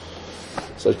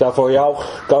Ich darf euch auch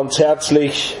ganz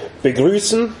herzlich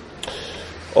begrüßen.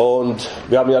 Und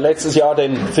wir haben ja letztes Jahr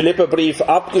den Philipperbrief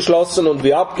abgeschlossen und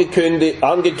wie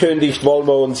angekündigt wollen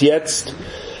wir uns jetzt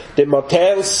dem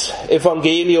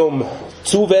Matthäus-Evangelium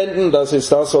zuwenden. Das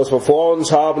ist das, was wir vor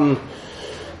uns haben.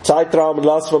 Zeitrahmen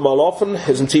lassen wir mal offen.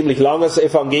 Es ist ein ziemlich langes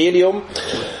Evangelium.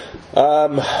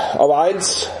 Aber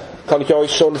eins kann ich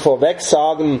euch schon vorweg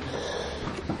sagen.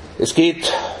 Es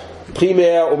geht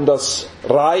primär um das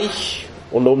Reich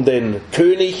und um den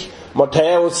König.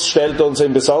 Matthäus stellt uns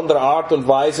in besonderer Art und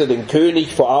Weise den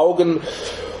König vor Augen.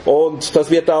 Und das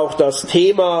wird auch das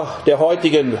Thema der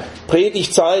heutigen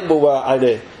Predigt sein, wo wir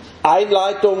eine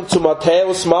Einleitung zu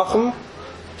Matthäus machen.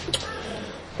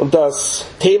 Und das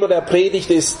Thema der Predigt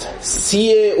ist: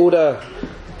 Siehe oder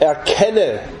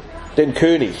erkenne den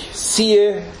König.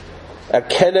 Siehe,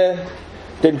 erkenne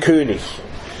den König.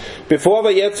 Bevor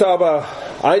wir jetzt aber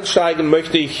einsteigen,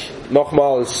 möchte ich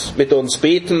nochmals mit uns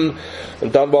beten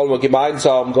und dann wollen wir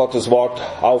gemeinsam Gottes Wort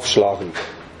aufschlagen.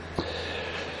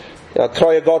 Ja,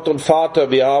 treuer Gott und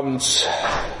Vater, wir haben es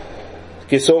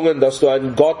gesungen, dass du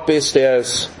ein Gott bist, der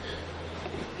es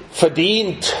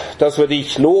verdient, dass wir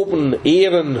dich loben,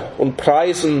 ehren und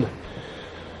preisen.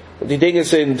 Und die Dinge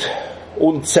sind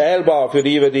unzählbar, für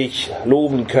die wir dich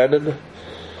loben können.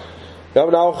 Wir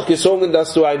haben auch gesungen,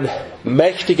 dass du ein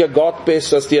mächtiger Gott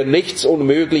bist, dass dir nichts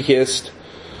unmöglich ist.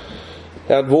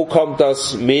 Herr, wo kommt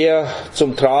das mehr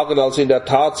zum Tragen als in der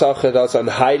Tatsache, dass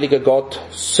ein heiliger Gott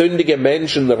sündige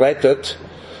Menschen rettet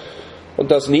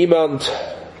und dass niemand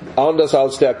anders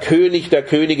als der König der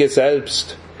Könige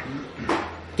selbst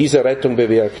diese Rettung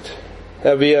bewirkt.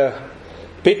 Herr, wir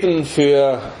bitten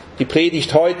für die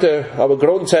Predigt heute, aber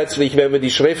grundsätzlich, wenn wir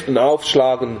die Schriften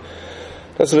aufschlagen,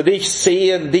 dass wir dich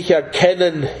sehen, dich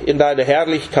erkennen in deiner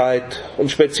Herrlichkeit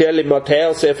und speziell im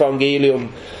Matthäus-Evangelium,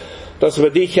 dass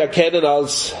wir dich erkennen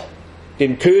als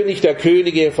den König der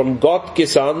Könige, von Gott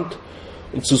gesandt,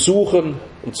 um zu suchen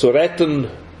und zu retten,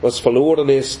 was verloren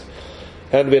ist.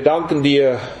 Herr, wir danken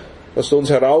dir, dass du uns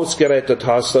herausgerettet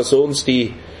hast, dass du uns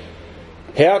die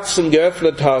Herzen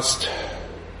geöffnet hast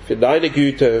für deine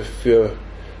Güte, für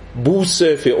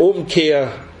Buße, für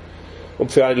Umkehr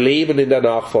und für ein Leben in der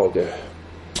Nachfolge.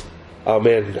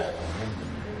 Amen.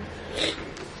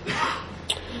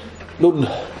 Nun,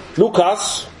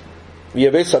 Lukas, wie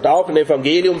ihr wisst, hat auch ein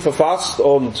Evangelium verfasst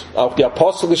und auch die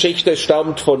Apostelgeschichte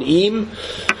stammt von ihm.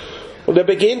 Und er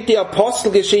beginnt die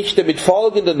Apostelgeschichte mit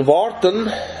folgenden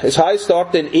Worten. Es heißt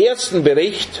dort den ersten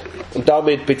Bericht, und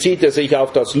damit bezieht er sich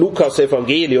auf das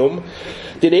Lukas-Evangelium.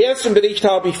 Den ersten Bericht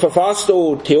habe ich verfasst,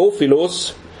 o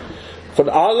Theophilus, von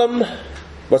allem,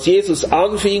 was Jesus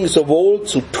anfing, sowohl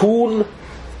zu tun,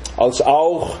 als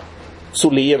auch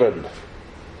zu lehren.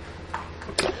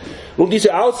 Nun,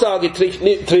 diese Aussage trifft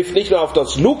nicht nur auf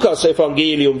das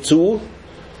Lukas-Evangelium zu,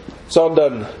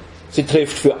 sondern sie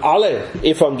trifft für alle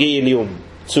Evangelium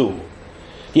zu.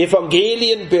 Die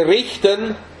Evangelien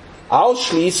berichten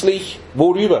ausschließlich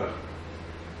worüber?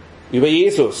 Über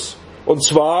Jesus. Und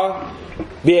zwar,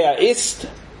 wer er ist,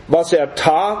 was er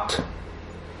tat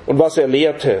und was er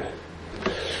lehrte.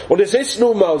 Und es ist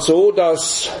nun mal so,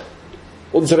 dass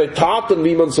unsere Taten,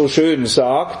 wie man so schön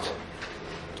sagt,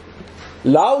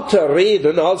 lauter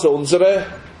reden als unsere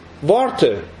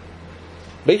Worte.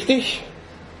 Richtig?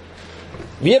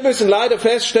 Wir müssen leider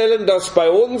feststellen, dass bei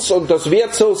uns, und das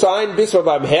wird so sein, bis wir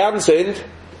beim Herrn sind,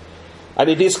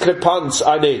 eine Diskrepanz,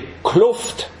 eine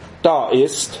Kluft da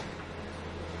ist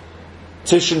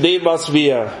zwischen dem, was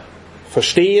wir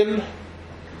verstehen,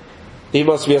 dem,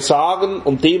 was wir sagen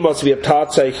und dem, was wir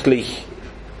tatsächlich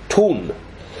tun.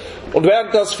 Und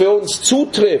während das für uns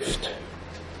zutrifft,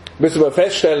 müssen wir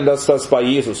feststellen, dass das bei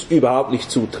Jesus überhaupt nicht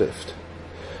zutrifft.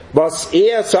 Was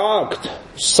er sagt,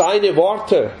 seine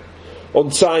Worte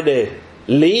und seine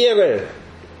Lehre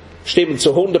stimmen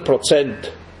zu 100%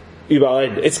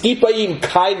 überein. Es gibt bei ihm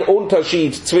keinen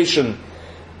Unterschied zwischen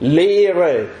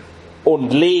Lehre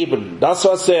und Leben. Das,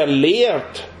 was er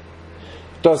lehrt,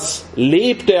 das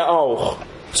lebt er auch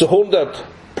zu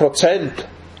 100%.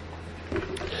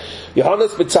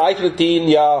 Johannes bezeichnet ihn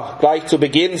ja gleich zu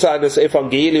Beginn seines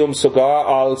Evangeliums sogar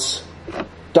als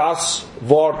das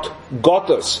Wort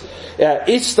Gottes. Er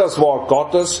ist das Wort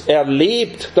Gottes, er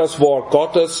lebt das Wort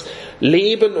Gottes.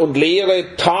 Leben und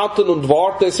Lehre, Taten und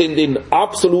Worte sind in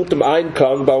absolutem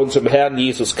Einklang bei unserem Herrn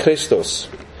Jesus Christus.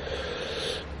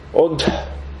 Und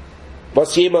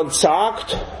was jemand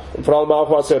sagt, und vor allem auch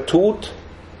was er tut,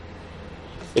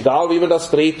 egal wie man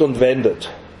das dreht und wendet,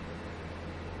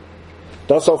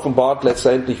 das offenbart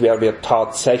letztendlich, wer wir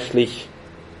tatsächlich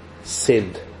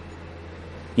sind.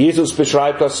 Jesus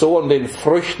beschreibt das so an den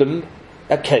Früchten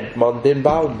erkennt man den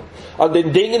Baum. An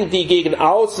den Dingen, die gegen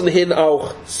außen hin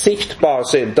auch sichtbar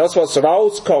sind. Das, was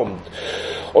rauskommt.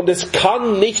 Und es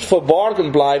kann nicht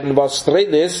verborgen bleiben, was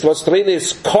drin ist. Was drin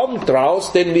ist, kommt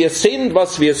raus, denn wir sind,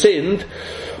 was wir sind.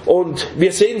 Und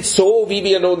wir sind so, wie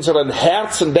wir in unseren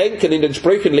Herzen denken. In den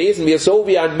Sprüchen lesen wir, so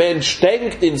wie ein Mensch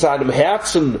denkt in seinem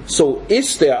Herzen, so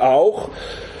ist er auch.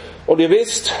 Und ihr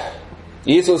wisst,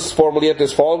 Jesus formuliert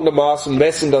es folgendermaßen,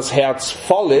 wessen das Herz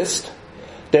voll ist,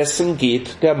 dessen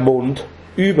geht der Mund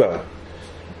über.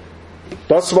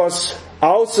 Das, was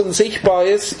außen sichtbar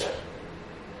ist,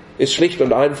 ist schlicht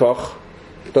und einfach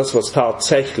das, was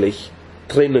tatsächlich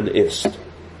drinnen ist.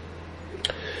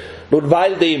 Nun,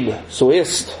 weil dem so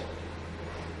ist,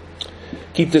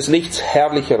 gibt es nichts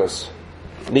Herrlicheres,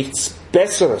 nichts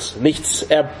Besseres, nichts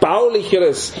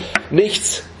Erbaulicheres,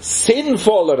 nichts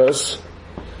Sinnvolleres,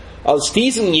 als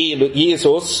diesen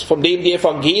Jesus, von dem die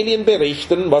Evangelien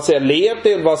berichten, was er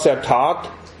lehrte und was er tat,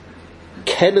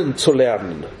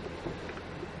 kennenzulernen.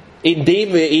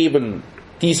 Indem wir eben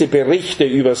diese Berichte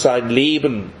über sein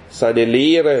Leben, seine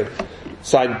Lehre,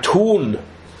 sein Tun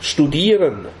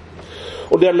studieren.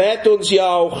 Und er lädt uns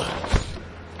ja auch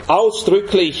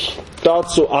ausdrücklich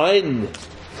dazu ein,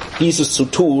 dieses zu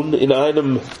tun, in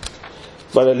einem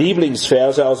meiner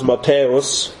Lieblingsverse aus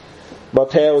Matthäus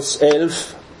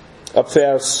 11, ab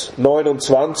Vers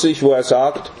 29, wo er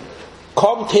sagt,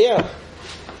 kommt her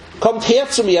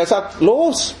zu mir. Er sagt,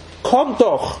 los, kommt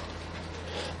doch,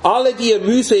 alle, die ihr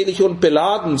mühselig und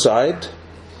beladen seid,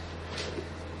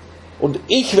 und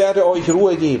ich werde euch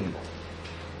Ruhe geben.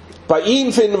 Bei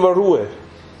ihm finden wir Ruhe.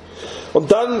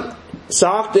 Und dann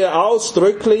sagt er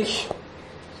ausdrücklich,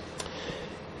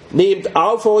 nehmt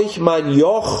auf euch mein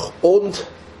Joch und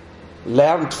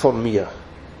lernt von mir.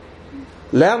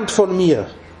 Lernt von mir.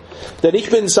 Denn ich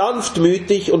bin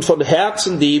sanftmütig und von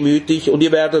Herzen demütig, und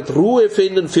ihr werdet Ruhe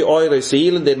finden für eure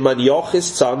Seelen, denn mein Joch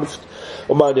ist sanft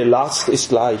und meine Last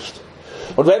ist leicht.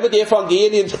 Und wenn wir die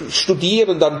Evangelien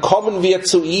studieren, dann kommen wir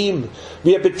zu ihm.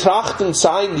 Wir betrachten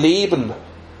sein Leben,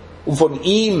 um von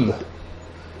ihm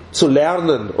zu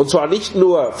lernen. Und zwar nicht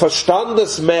nur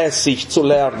verstandesmäßig zu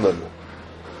lernen,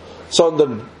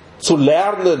 sondern zu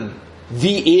lernen,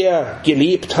 wie er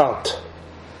gelebt hat.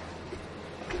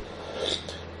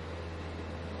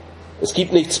 Es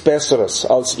gibt nichts Besseres,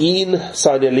 als ihn,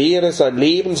 seine Lehre, sein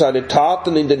Leben, seine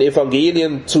Taten in den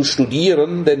Evangelien zu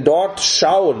studieren, denn dort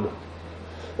schauen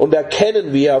und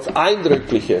erkennen wir auf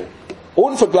eindrückliche,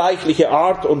 unvergleichliche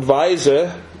Art und Weise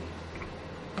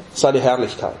seine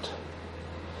Herrlichkeit.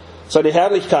 Seine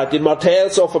Herrlichkeit. In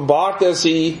Matthäus offenbart er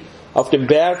sie auf dem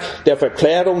Berg der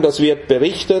Verklärung, das wird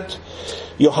berichtet.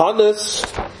 Johannes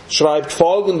schreibt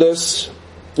Folgendes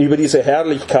über diese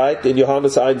Herrlichkeit in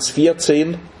Johannes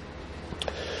 1,14.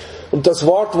 Und das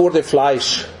Wort wurde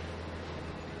Fleisch.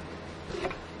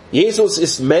 Jesus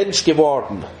ist Mensch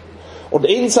geworden. Und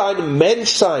in seinem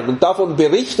Menschsein, und davon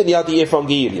berichten ja die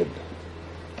Evangelien,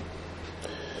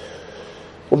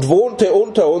 und wohnte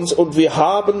unter uns, und wir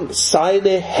haben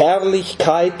seine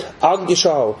Herrlichkeit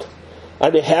angeschaut.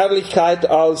 Eine Herrlichkeit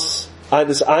als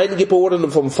eines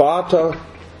Eingeborenen vom Vater,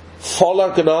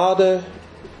 voller Gnade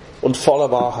und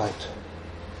voller Wahrheit.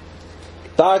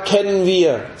 Da erkennen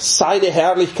wir seine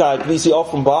Herrlichkeit, wie sie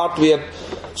offenbart wird,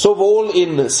 sowohl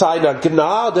in seiner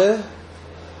Gnade,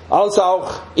 als auch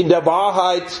in der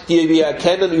Wahrheit, die wir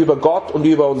erkennen über Gott und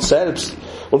über uns selbst.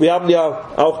 Und wir haben ja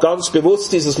auch ganz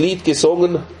bewusst dieses Lied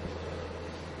gesungen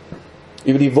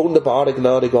über die wunderbare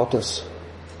Gnade Gottes.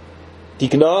 Die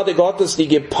Gnade Gottes, die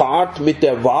gepaart mit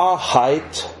der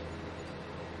Wahrheit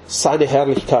seine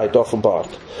Herrlichkeit offenbart.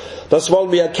 Das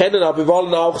wollen wir erkennen, aber wir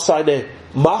wollen auch seine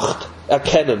Macht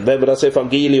erkennen, wenn wir das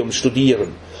Evangelium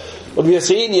studieren. Und wir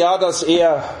sehen ja, dass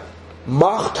er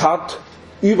Macht hat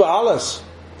über alles.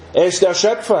 Er ist der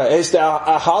Schöpfer, er ist der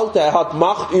Erhalter, er hat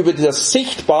Macht über das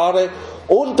Sichtbare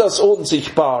und das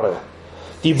Unsichtbare.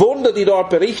 Die Wunder, die dort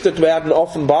berichtet werden,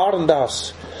 offenbaren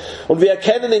das. Und wir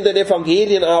erkennen in den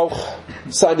Evangelien auch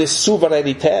seine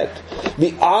Souveränität,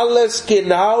 wie alles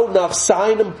genau nach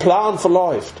seinem Plan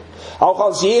verläuft. Auch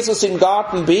als Jesus im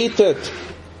Garten betet,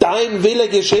 dein Wille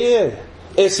geschehe,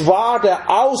 es war der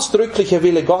ausdrückliche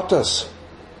Wille Gottes,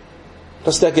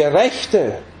 dass der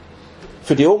Gerechte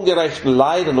für die Ungerechten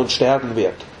leiden und sterben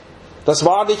wird. Das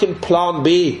war nicht ein Plan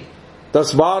B,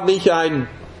 das war nicht ein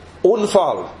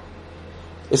Unfall.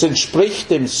 Es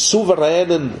entspricht dem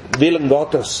souveränen Willen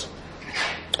Gottes.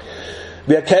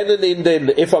 Wir erkennen in den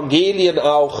Evangelien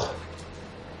auch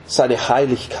seine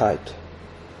Heiligkeit.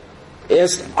 Er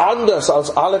ist anders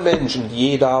als alle Menschen,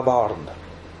 die je da waren.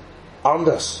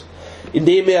 Anders.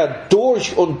 Indem er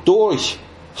durch und durch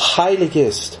heilig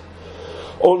ist.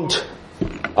 Und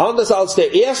Anders als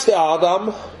der erste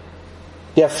Adam,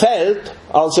 der fällt,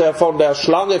 als er von der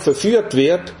Schlange verführt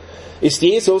wird, ist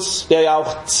Jesus, der ja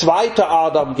auch zweiter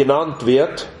Adam genannt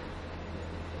wird,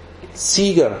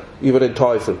 Sieger über den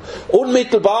Teufel.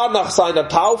 Unmittelbar nach seiner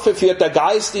Taufe führt der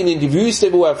Geist ihn in die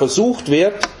Wüste, wo er versucht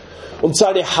wird, und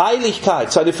seine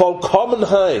Heiligkeit, seine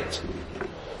Vollkommenheit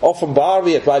offenbar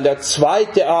wird, weil der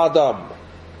zweite Adam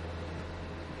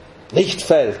nicht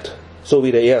fällt, so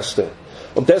wie der erste.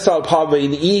 Und deshalb haben wir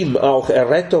in ihm auch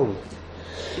Errettung.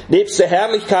 Nebst der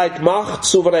Herrlichkeit, Macht,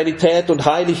 Souveränität und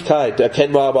Heiligkeit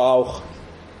erkennen wir aber auch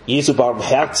Jesu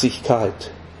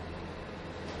Barmherzigkeit.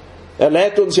 Er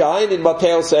lädt uns ja ein, in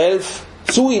Matthäus 11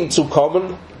 zu ihm zu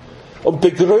kommen und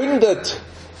begründet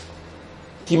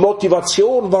die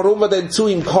Motivation, warum wir denn zu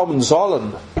ihm kommen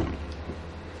sollen.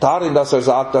 Darin, dass er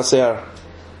sagt, dass er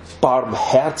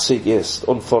barmherzig ist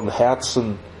und von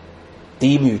Herzen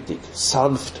demütig,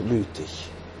 sanftmütig.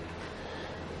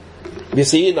 Wir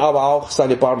sehen aber auch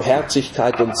seine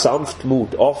Barmherzigkeit und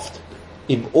Sanftmut oft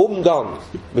im Umgang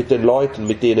mit den Leuten,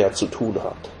 mit denen er zu tun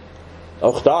hat.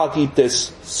 Auch da gibt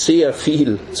es sehr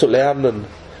viel zu lernen.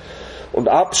 Und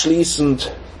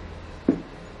abschließend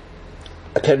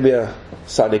erkennen wir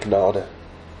seine Gnade,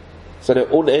 seine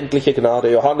unendliche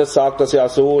Gnade. Johannes sagt das ja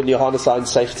so in Johannes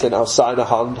 1,16, aus seiner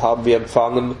Hand haben wir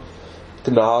empfangen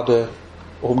Gnade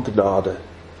um Gnade.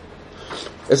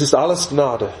 Es ist alles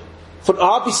Gnade. Von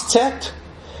A bis Z.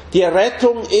 Die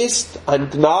Errettung ist ein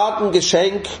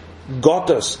Gnadengeschenk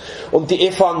Gottes. Und die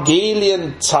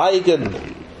Evangelien zeigen,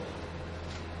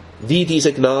 wie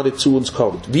diese Gnade zu uns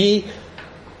kommt. Wie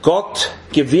Gott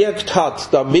gewirkt hat,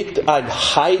 damit ein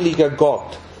heiliger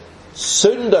Gott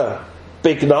Sünder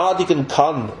begnadigen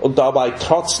kann und dabei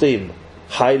trotzdem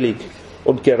heilig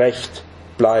und gerecht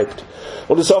bleibt.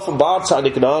 Und es offenbart seine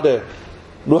Gnade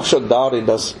nur schon darin,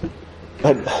 dass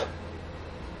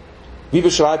wie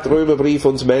beschreibt Römerbrief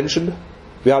uns Menschen?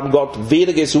 Wir haben Gott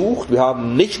weder gesucht, wir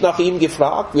haben nicht nach ihm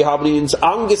gefragt, wir haben ihm ins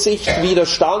Angesicht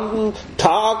widerstanden,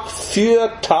 Tag für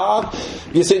Tag.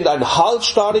 Wir sind ein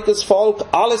halsstarriges Volk,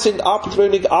 alle sind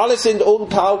abtrünnig, alle sind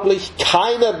untauglich,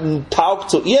 keiner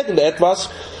taugt zu irgendetwas.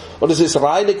 Und es ist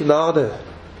reine Gnade,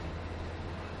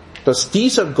 dass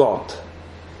dieser Gott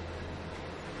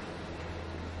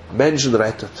Menschen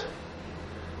rettet.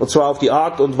 Und zwar auf die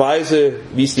Art und Weise,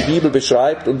 wie es die Bibel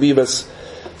beschreibt und wie wir es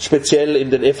speziell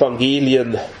in den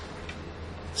Evangelien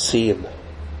sehen.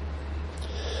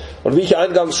 Und wie ich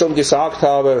eingangs schon gesagt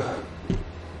habe,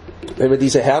 wenn wir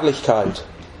diese Herrlichkeit,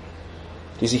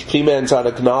 die sich primär in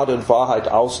seiner Gnade und Wahrheit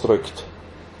ausdrückt,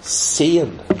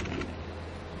 sehen,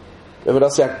 wenn wir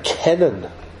das erkennen,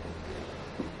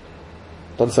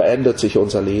 dann verändert sich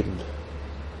unser Leben.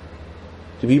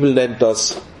 Die Bibel nennt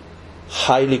das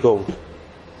Heiligung.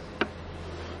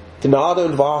 Gnade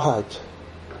und Wahrheit.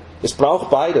 Es braucht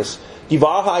beides. Die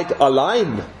Wahrheit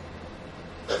allein,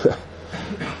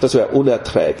 das wäre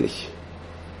unerträglich.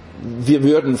 Wir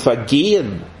würden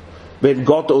vergehen, wenn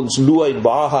Gott uns nur in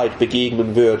Wahrheit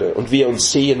begegnen würde und wir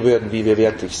uns sehen würden, wie wir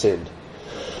wirklich sind.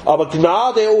 Aber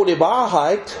Gnade ohne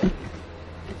Wahrheit,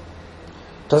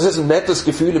 das ist ein nettes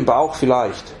Gefühl im Bauch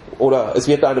vielleicht. Oder es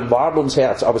wird einem warm ums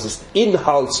Herz, aber es ist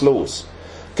inhaltslos.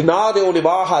 Gnade ohne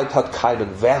Wahrheit hat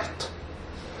keinen Wert.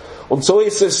 Und so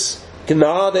ist es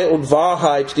Gnade und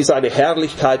Wahrheit, die seine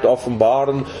Herrlichkeit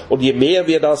offenbaren. Und je mehr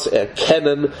wir das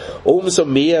erkennen, umso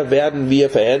mehr werden wir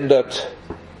verändert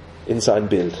in sein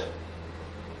Bild.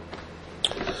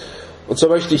 Und so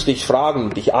möchte ich dich fragen,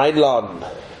 dich einladen.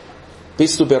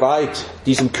 Bist du bereit,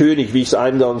 diesem König, wie ich es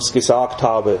eingangs gesagt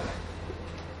habe,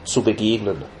 zu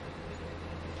begegnen?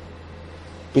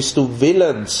 Bist du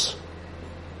willens,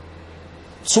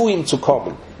 zu ihm zu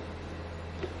kommen,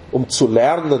 um zu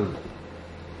lernen,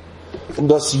 um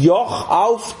das Joch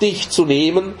auf dich zu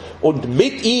nehmen und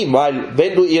mit ihm, weil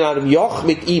wenn du in einem Joch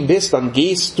mit ihm bist, dann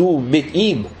gehst du mit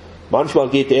ihm. Manchmal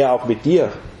geht er auch mit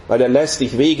dir, weil er lässt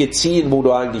dich Wege ziehen, wo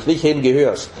du eigentlich nicht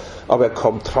hingehörst, aber er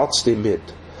kommt trotzdem mit.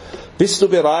 Bist du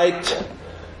bereit,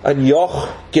 ein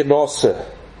Jochgenosse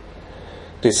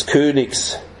des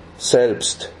Königs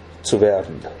selbst zu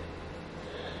werden?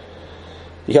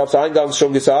 Ich habe es eingangs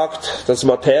schon gesagt, das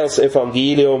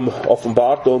Matthäus-Evangelium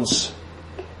offenbart uns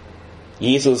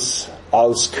Jesus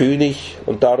als König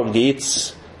und darum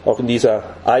geht's auch in dieser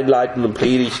einleitenden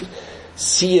Predigt.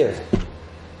 Siehe,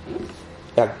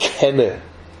 erkenne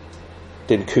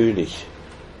den König.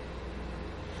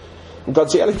 Und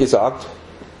ganz ehrlich gesagt,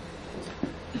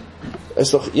 es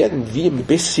ist doch irgendwie ein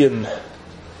bisschen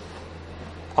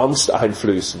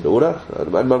angsteinflößend, oder?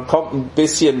 Man kommt ein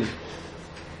bisschen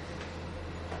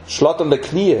schlotternde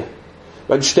Knie.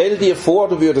 Stell dir vor,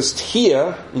 du würdest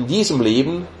hier in diesem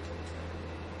Leben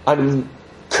einem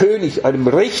König, einem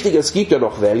richtigen, es gibt ja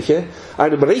noch welche,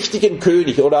 einem richtigen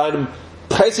König oder einem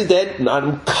Präsidenten,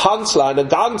 einem Kanzler, einer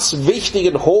ganz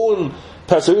wichtigen, hohen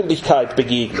Persönlichkeit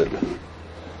begegnen.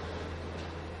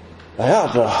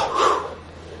 Naja, da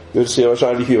würdest du ja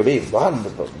wahrscheinlich überlegen, Mann,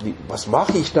 was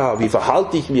mache ich da? Wie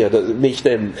verhalte ich mich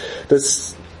denn?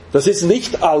 Das ist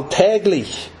nicht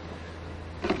alltäglich.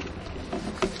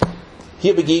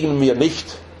 Hier begegnen wir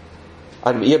nicht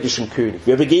einem irdischen König.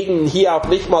 Wir begegnen hier auch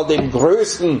nicht mal dem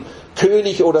größten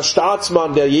König oder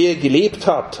Staatsmann, der je gelebt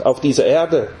hat auf dieser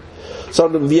Erde,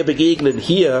 sondern wir begegnen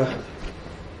hier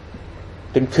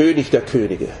dem König der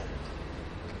Könige.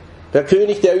 Der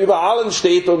König, der über allen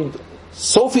steht und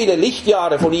so viele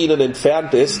Lichtjahre von ihnen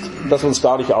entfernt ist, dass man es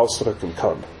gar nicht ausdrücken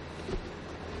kann.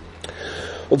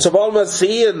 Und so wollen wir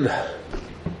sehen,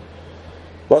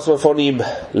 was wir von ihm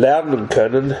lernen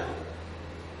können.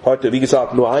 Heute, wie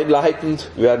gesagt, nur einleitend.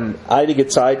 Wir werden einige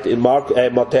Zeit im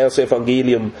Matthäus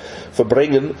Evangelium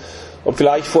verbringen. Und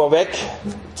vielleicht vorweg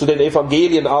zu den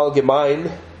Evangelien allgemein.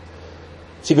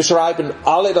 Sie beschreiben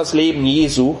alle das Leben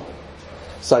Jesu,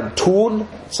 sein Tun,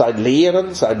 sein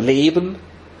Lehren, sein Leben.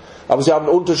 Aber sie haben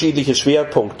unterschiedliche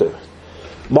Schwerpunkte.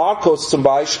 Markus zum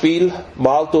Beispiel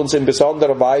malt uns in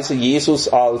besonderer Weise Jesus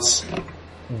als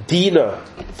Diener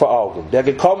vor Augen, der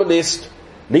gekommen ist,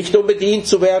 nicht um bedient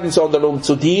zu werden, sondern um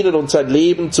zu dienen und sein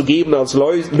Leben zu geben als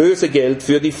Lösegeld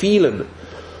für die vielen.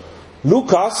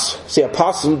 Lukas, sehr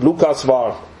passend, Lukas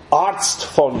war Arzt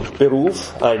von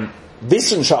Beruf, ein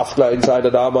Wissenschaftler in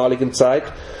seiner damaligen Zeit.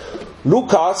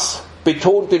 Lukas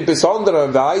betont in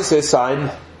besonderer Weise sein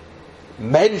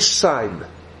Menschsein.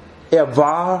 Er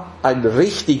war ein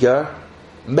richtiger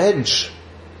Mensch.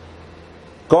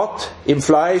 Gott im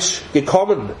Fleisch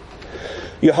gekommen.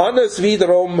 Johannes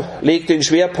wiederum legt den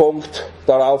Schwerpunkt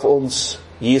darauf, uns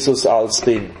Jesus als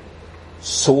den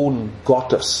Sohn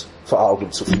Gottes vor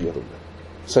Augen zu führen.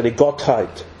 Seine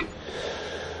Gottheit.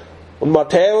 Und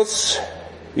Matthäus,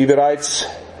 wie bereits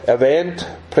erwähnt,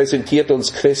 präsentiert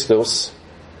uns Christus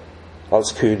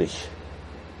als König.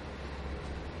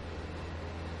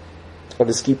 Und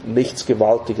es gibt nichts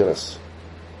Gewaltigeres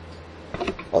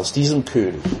als diesem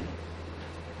König,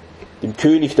 dem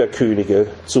König der Könige,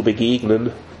 zu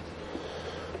begegnen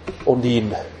und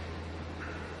ihn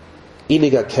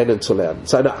inniger kennenzulernen.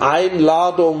 Seiner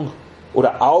Einladung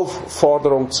oder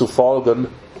Aufforderung zu folgen.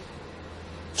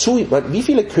 Wie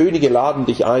viele Könige laden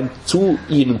dich ein, zu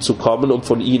ihnen zu kommen und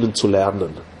von ihnen zu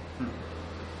lernen?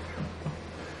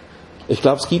 Ich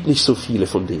glaube, es gibt nicht so viele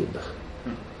von denen.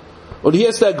 Und hier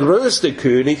ist der größte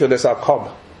König und er sagt, komm,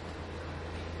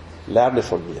 lerne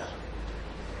von mir.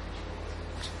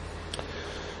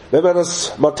 Wenn wir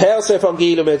das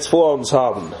Matthäus-Evangelium jetzt vor uns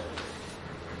haben,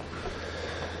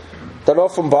 dann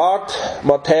offenbart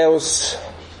Matthäus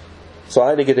so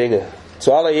einige Dinge.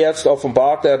 Zuallererst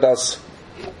offenbart er, dass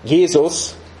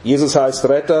Jesus heißt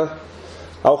Retter,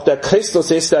 auch der Christus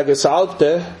ist der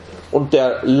Gesalbte und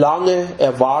der lange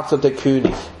erwartete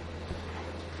König.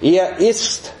 Er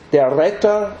ist der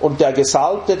Retter und der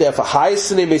Gesalbte, der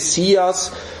verheißene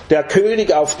Messias, der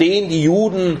König, auf den die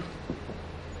Juden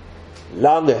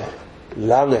lange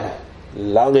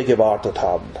gewartet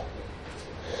haben.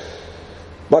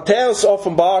 Matthäus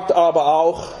offenbart aber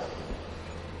auch,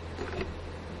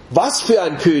 was für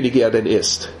ein König er denn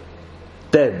ist.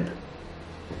 Denn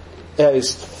er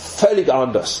ist völlig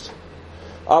anders.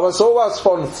 Aber sowas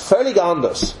von völlig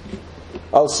anders,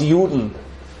 als die Juden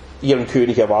ihren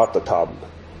König erwartet haben.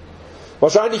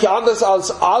 Wahrscheinlich anders,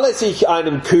 als alle sich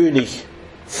einen König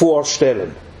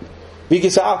vorstellen. Wie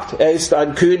gesagt, er ist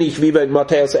ein König, wie wir in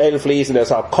Matthäus 11 lesen. Er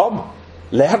sagt, komm,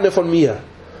 lerne von mir.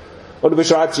 Und er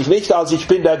beschreibt sich nicht als, ich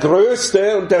bin der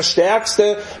Größte und der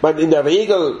Stärkste. Ich meine, in der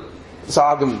Regel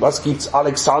sagen, was gibt's,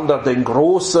 Alexander den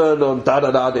Großen und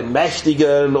den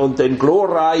Mächtigen und den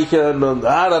Glorreichen und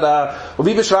Und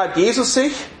wie beschreibt Jesus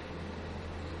sich?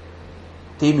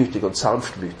 Demütig und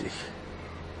sanftmütig.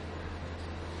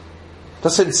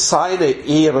 Das sind seine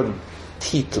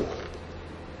Ehrentitel.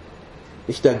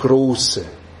 Nicht der Große.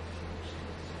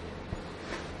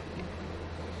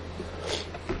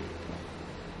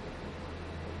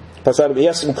 Bei seinem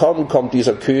ersten Kommen kommt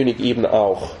dieser König eben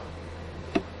auch,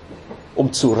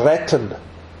 um zu retten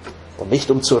und nicht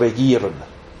um zu regieren.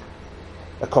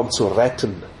 Er kommt zu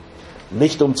retten,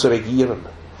 nicht um zu regieren.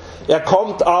 Er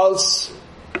kommt als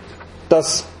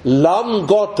das Lamm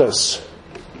Gottes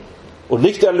und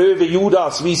nicht der Löwe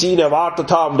Judas, wie sie ihn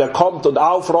erwartet haben, der kommt und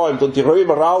aufräumt und die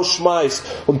Römer rausschmeißt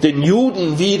und den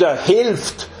Juden wieder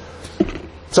hilft,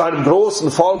 zu einem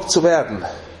großen Volk zu werden.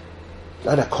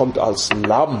 Nein, er kommt als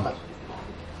Lamm.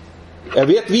 Er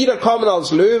wird wiederkommen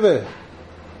als Löwe.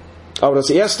 Aber das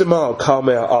erste Mal kam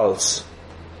er als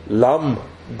Lamm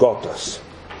Gottes.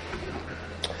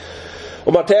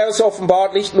 Und Matthäus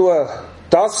offenbart nicht nur,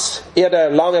 dass er der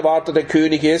lang erwartete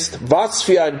König ist, was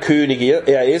für ein König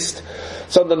er ist,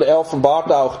 sondern er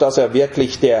offenbart auch, dass er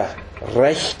wirklich der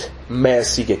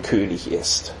rechtmäßige König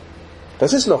ist.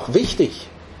 Das ist noch wichtig,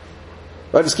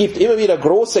 weil es gibt immer wieder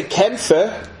große Kämpfe,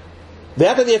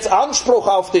 wer denn jetzt Anspruch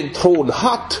auf den Thron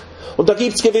hat. Und da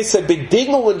gibt es gewisse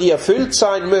Bedingungen, die erfüllt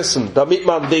sein müssen, damit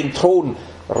man den Thron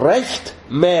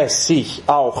rechtmäßig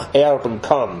auch erben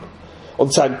kann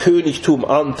und sein Königtum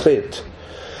antritt.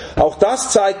 Auch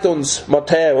das zeigt uns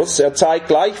Matthäus. Er zeigt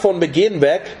gleich von Beginn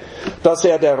weg, dass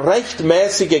er der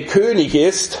rechtmäßige König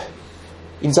ist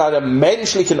in seiner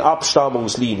menschlichen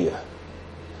Abstammungslinie.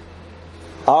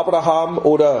 Abraham,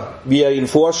 oder wie er ihn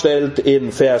vorstellt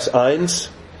in Vers 1,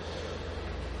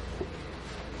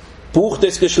 Buch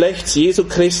des Geschlechts Jesu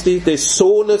Christi, des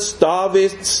Sohnes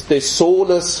Davids, des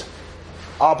Sohnes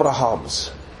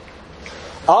Abrahams.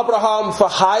 Abraham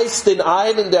verheißt den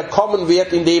einen, der kommen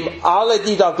wird, in dem alle,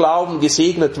 die da glauben,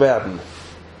 gesegnet werden.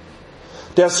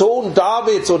 Der Sohn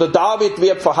Davids oder David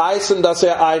wird verheißen, dass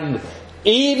er einen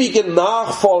ewigen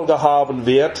Nachfolger haben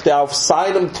wird, der auf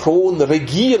seinem Thron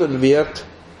regieren wird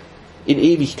in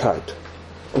Ewigkeit.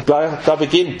 Und da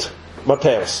beginnt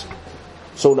Matthäus.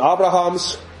 Sohn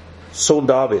Abrahams, Sohn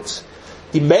Davids.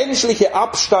 Die menschliche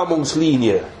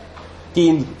Abstammungslinie, die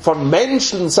ihn von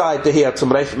Menschenseite her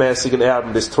zum rechtmäßigen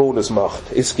Erben des Thrones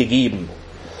macht, ist gegeben.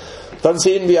 Dann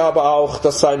sehen wir aber auch,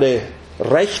 dass seine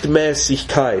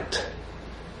Rechtmäßigkeit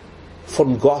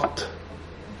von Gott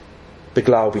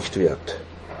beglaubigt wird.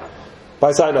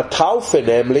 Bei seiner Taufe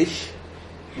nämlich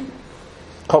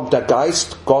kommt der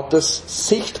Geist Gottes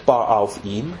sichtbar auf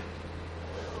ihn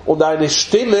und eine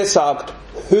Stimme sagt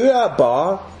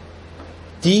hörbar,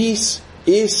 dies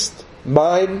ist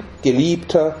mein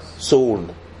geliebter Sohn,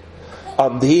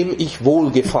 an dem ich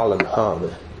Wohlgefallen habe.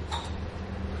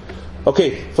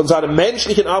 Okay, von seiner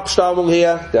menschlichen Abstammung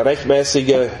her der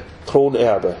rechtmäßige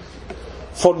Thronerbe.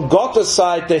 Von Gottes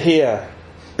Seite her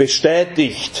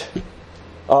bestätigt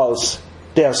als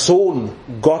der Sohn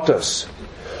Gottes.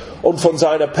 Und von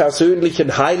seiner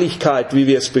persönlichen Heiligkeit, wie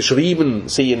wir es beschrieben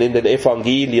sehen in den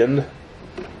Evangelien,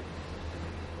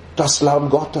 das Lamm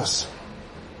Gottes.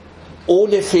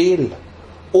 Ohne Fehl,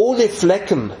 ohne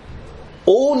Flecken,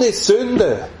 ohne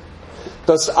Sünde.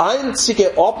 Das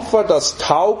einzige Opfer, das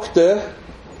taugte,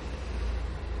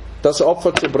 das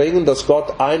Opfer zu bringen, das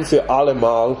Gott ein für alle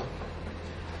Mal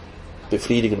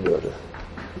befriedigen würde.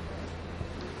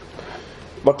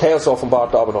 Matthäus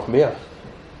offenbart aber noch mehr.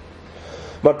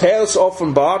 Matthäus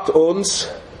offenbart uns,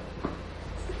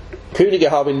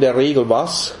 Könige haben in der Regel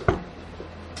was?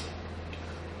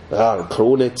 Ja,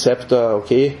 Krone, Zepter,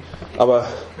 okay. Aber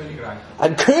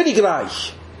ein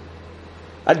Königreich.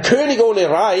 Ein König ohne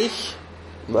Reich,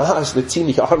 na, ist eine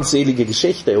ziemlich armselige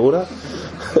Geschichte, oder?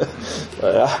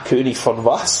 Ja, König von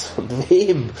was? Von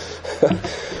wem?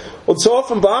 Und so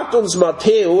offenbart uns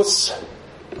Matthäus,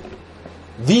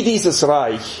 wie dieses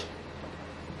Reich,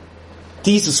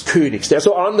 dieses Königs, der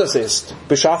so anders ist,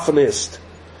 beschaffen ist,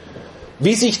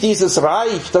 wie sich dieses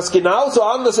Reich, das genauso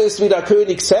anders ist wie der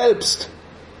König selbst,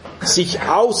 sich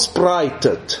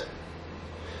ausbreitet,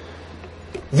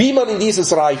 wie man in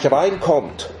dieses Reich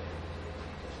reinkommt,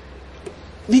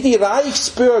 wie die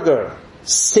Reichsbürger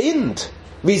sind,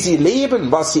 wie sie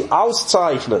leben, was sie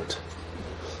auszeichnet.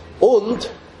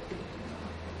 Und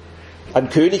ein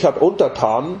König hat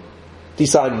Untertanen, die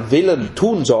seinen Willen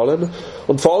tun sollen,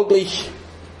 und folglich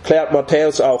klärt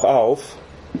Matthäus auch auf,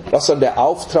 was dann der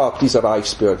Auftrag dieser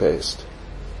Reichsbürger ist.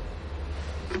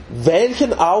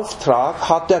 Welchen Auftrag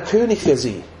hat der König für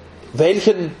sie?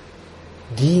 Welchen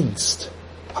Dienst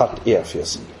hat er für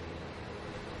sie?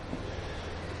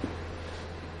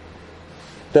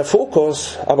 Der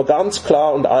Fokus aber ganz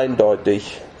klar und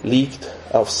eindeutig liegt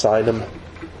auf seinem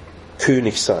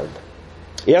Königsein.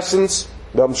 Erstens,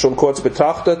 wir haben es schon kurz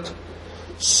betrachtet,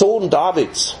 Sohn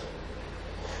Davids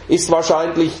ist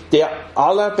wahrscheinlich der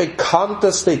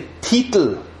allerbekannteste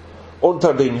Titel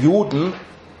unter den Juden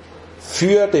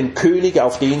für den König,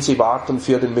 auf den sie warten,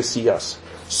 für den Messias.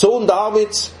 Sohn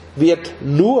Davids wird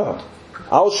nur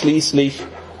ausschließlich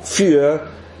für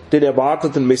den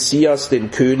erwarteten Messias,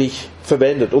 den König,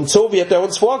 verwendet. Und so wird er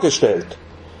uns vorgestellt.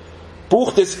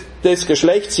 Buch des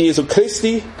Geschlechts Jesu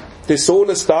Christi, des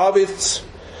Sohnes Davids,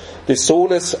 des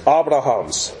Sohnes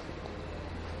Abrahams.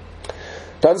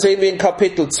 Dann sehen wir in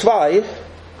Kapitel 2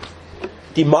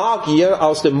 die Magier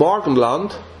aus dem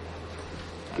Morgenland.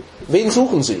 Wen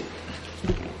suchen sie?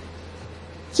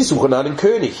 Sie suchen einen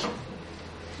König.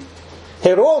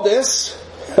 Herodes,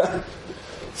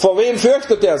 vor wem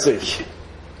fürchtet er sich?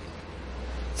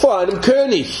 Vor vor einem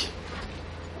König.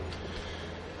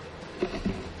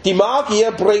 Die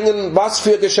Magier bringen was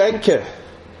für Geschenke?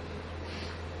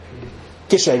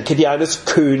 Geschenke, die eines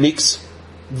Königs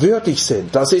würdig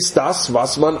sind. Das ist das,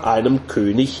 was man einem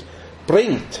König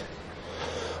bringt.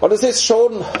 Und es ist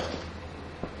schon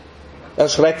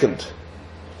erschreckend.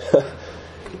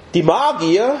 Die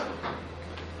Magier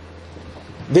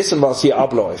wissen, was hier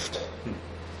abläuft.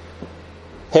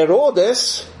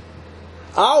 Herodes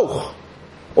auch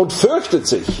und fürchtet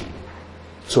sich.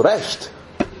 Zu Recht.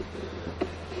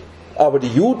 Aber die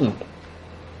Juden,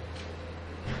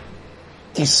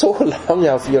 die so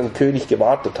lange auf ihren König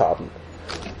gewartet haben,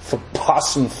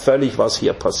 verpassen völlig, was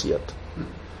hier passiert.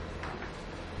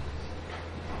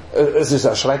 Es ist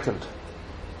erschreckend.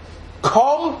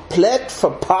 Komplett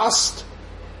verpasst.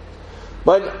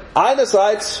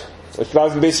 Einerseits, ich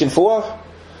greife ein bisschen vor,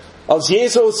 als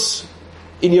Jesus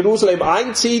in Jerusalem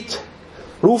einzieht,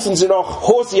 rufen sie noch,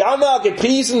 Hosianna,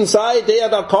 gepriesen sei der,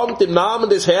 da kommt im Namen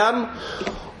des Herrn.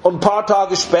 Und ein paar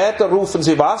Tage später rufen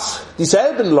sie was?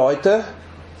 Dieselben Leute,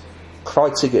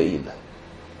 kreuzige ihn.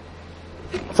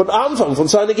 Von Anfang, von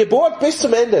seiner Geburt bis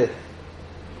zum Ende.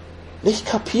 Nicht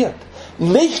kapiert.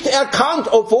 Nicht erkannt,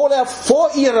 obwohl er vor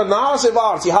ihrer Nase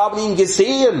war. Sie haben ihn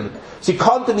gesehen. Sie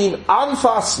konnten ihn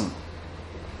anfassen.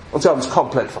 Und sie haben es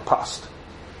komplett verpasst.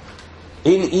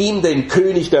 In ihm den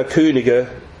König der Könige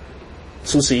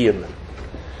zu sehen.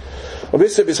 Und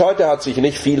wisst ihr, bis heute hat sich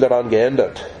nicht viel daran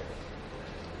geändert.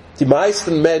 Die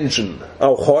meisten Menschen,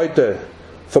 auch heute,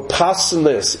 verpassen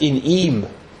es, in ihm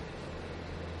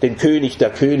den König der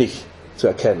König zu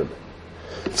erkennen.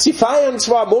 Sie feiern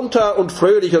zwar munter und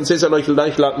fröhlich, und es ist ja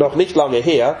noch nicht lange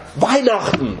her,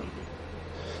 Weihnachten.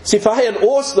 Sie feiern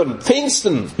Ostern,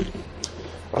 Pfingsten,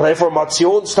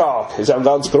 Reformationstag, ist ein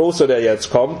ganz großer, der jetzt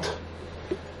kommt.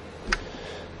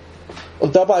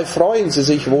 Und dabei freuen sie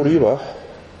sich worüber?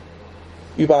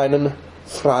 Über einen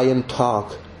freien Tag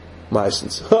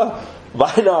meistens.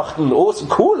 Weihnachten,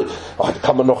 Ostern, cool. Da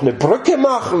kann man noch eine Brücke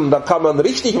machen, da kann man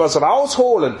richtig was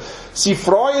rausholen. Sie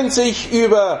freuen sich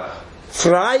über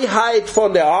Freiheit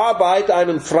von der Arbeit,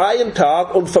 einen freien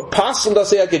Tag, und verpassen,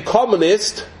 dass er gekommen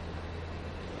ist,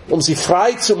 um sie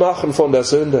frei zu machen von der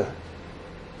Sünde.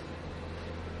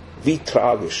 Wie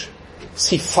tragisch.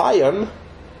 Sie feiern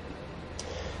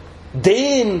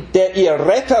den, der ihr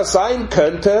Retter sein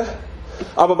könnte,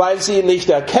 aber weil sie ihn nicht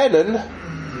erkennen,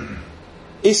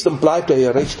 ist und bleibt er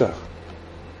ihr Richter.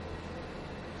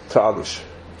 Tragisch.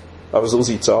 Aber so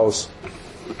sieht's aus.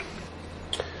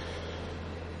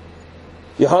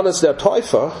 Johannes der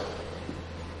Täufer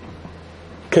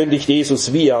kündigt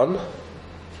Jesus wie an,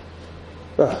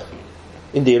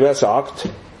 indem er sagt,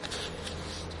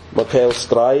 Matthäus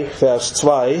 3, Vers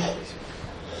 2,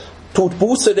 tut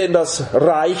Buße, denn das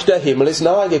Reich der Himmel ist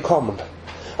nahe gekommen.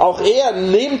 Auch er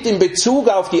nimmt in Bezug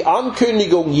auf die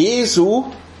Ankündigung Jesu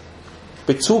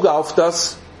Bezug auf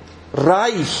das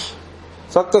Reich.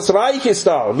 Sagt, das Reich ist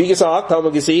da. Und wie gesagt, haben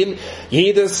wir gesehen,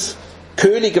 jedes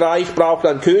Königreich braucht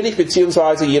einen König,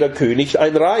 beziehungsweise jeder König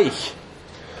ein Reich.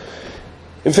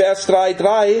 Im Vers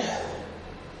 3,3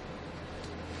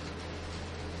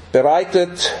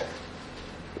 bereitet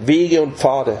Wege und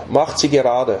Pfade, macht sie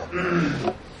gerade.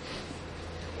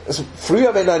 Also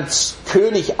früher, wenn ein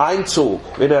König einzog,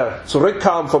 wenn er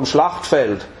zurückkam vom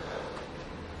Schlachtfeld,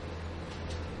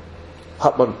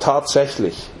 hat man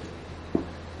tatsächlich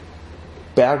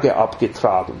Berge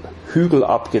abgetragen, Hügel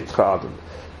abgetragen,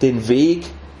 den Weg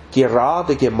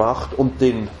gerade gemacht und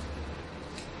den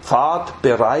Pfad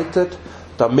bereitet,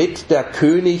 damit der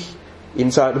König in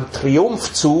seinem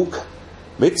Triumphzug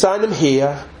mit seinem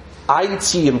Heer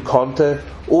einziehen konnte,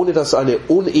 ohne dass eine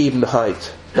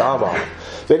Unebenheit da war.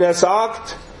 Wenn er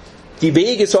sagt, die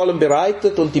Wege sollen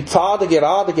bereitet und die Pfade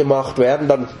gerade gemacht werden,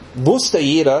 dann wusste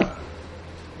jeder,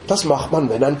 das macht man,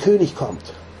 wenn ein König kommt.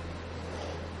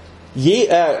 Die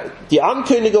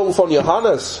Ankündigung von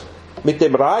Johannes mit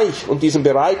dem Reich und diesen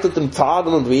bereiteten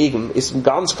Pfaden und Wegen ist ein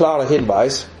ganz klarer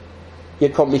Hinweis,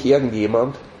 hier kommt nicht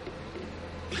irgendjemand,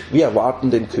 wir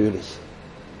erwarten den König.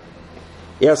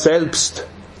 Er selbst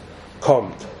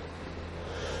kommt.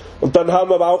 Und dann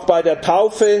haben wir aber auch bei der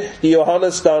Taufe, die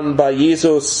Johannes dann bei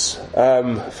Jesus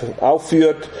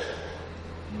aufführt,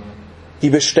 die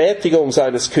Bestätigung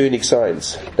seines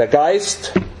Königseins. Der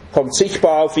Geist kommt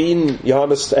sichtbar auf ihn,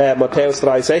 Matthäus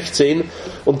 3,16,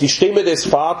 und die Stimme des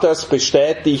Vaters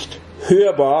bestätigt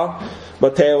hörbar,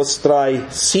 Matthäus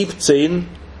 3,17,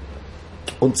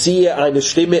 und siehe, eine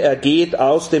Stimme ergeht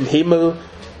aus dem Himmel,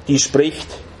 die spricht,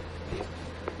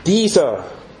 dieser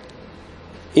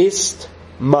ist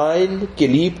mein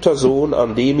geliebter Sohn,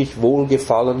 an dem ich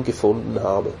Wohlgefallen gefunden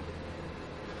habe.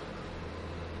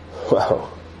 Wow.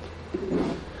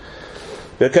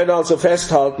 Wir können also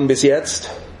festhalten bis jetzt,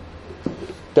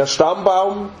 der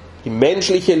Stammbaum, die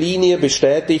menschliche Linie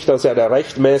bestätigt, dass er der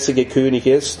rechtmäßige König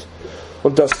ist.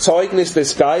 Und das Zeugnis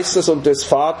des Geistes und des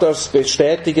Vaters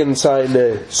bestätigen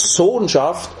seine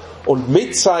Sohnschaft und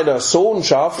mit seiner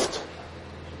Sohnschaft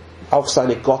auch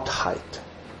seine Gottheit.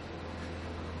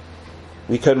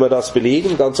 Wie können wir das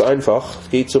belegen? Ganz einfach.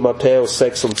 Geht zu Matthäus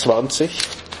 26.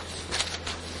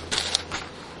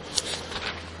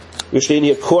 Wir stehen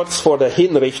hier kurz vor der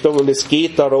Hinrichtung und es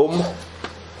geht darum,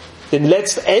 den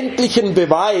letztendlichen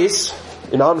Beweis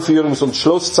in Anführungs- und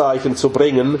Schlusszeichen zu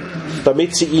bringen,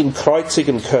 damit sie ihn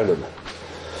kreuzigen können.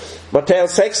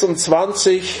 Matthäus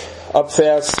 26 ab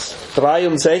Vers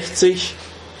 63.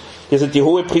 Hier sind die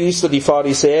Hohepriester, die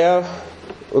Pharisäer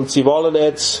und sie wollen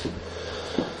jetzt,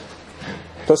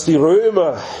 dass die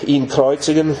Römer ihn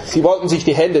kreuzigen. Sie wollten sich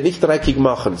die Hände nicht dreckig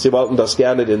machen. Sie wollten das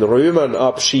gerne den Römern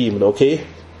abschieben, okay?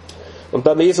 Und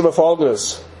dann lesen wir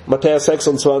Folgendes. Matthäus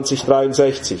 26,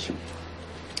 63.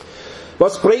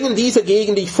 Was bringen diese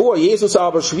gegen dich vor? Jesus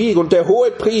aber schwieg, und der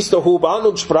Hohepriester hob an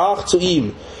und sprach zu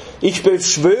ihm: Ich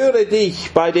beschwöre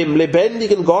dich bei dem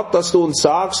lebendigen Gott, dass du uns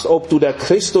sagst, ob du der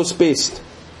Christus bist,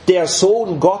 der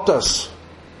Sohn Gottes.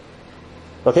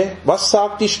 Okay? Was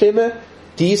sagt die Stimme?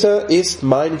 Dieser ist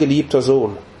mein geliebter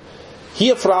Sohn.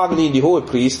 Hier fragen ihn die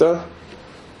Hohepriester,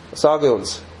 sage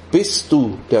uns, bist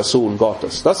du der Sohn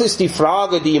Gottes? Das ist die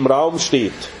Frage, die im Raum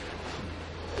steht.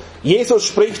 Jesus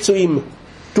spricht zu ihm: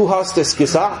 Du hast es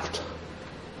gesagt.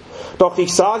 Doch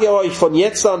ich sage euch, von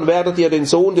jetzt an werdet ihr den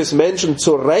Sohn des Menschen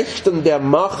zur Rechten der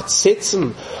Macht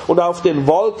sitzen und auf den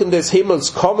Wolken des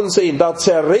Himmels kommen sehen. Da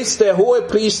zerriss der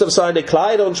Hohepriester seine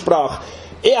Kleider und sprach: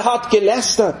 Er hat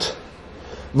gelästert.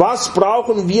 Was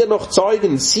brauchen wir noch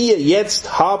Zeugen? Siehe,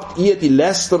 jetzt habt ihr die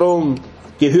Lästerung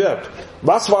gehört.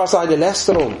 Was war seine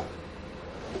Lästerung?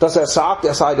 Dass er sagt,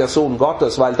 er sei der Sohn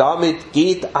Gottes, weil damit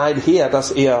geht einher, dass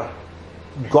er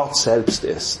Gott selbst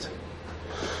ist.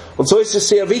 Und so ist es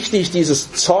sehr wichtig,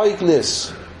 dieses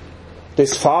Zeugnis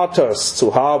des Vaters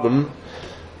zu haben,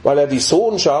 weil er die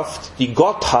Sohnschaft, die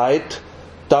Gottheit,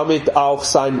 damit auch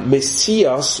sein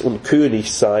Messias und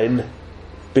Königsein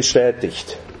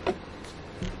bestätigt.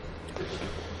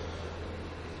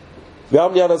 Wir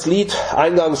haben ja das Lied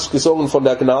eingangs gesungen von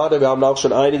der Gnade. Wir haben auch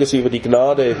schon einiges über die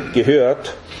Gnade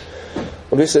gehört.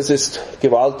 Und wisst ihr, es ist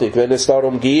gewaltig, wenn es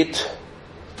darum geht,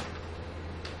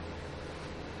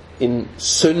 in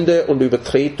Sünde und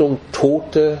Übertretung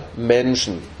tote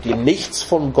Menschen, die nichts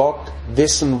von Gott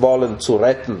wissen wollen, zu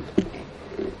retten,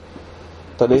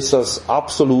 dann ist das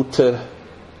absolute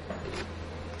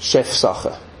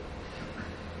Chefsache.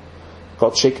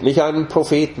 Gott schickt nicht einen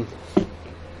Propheten.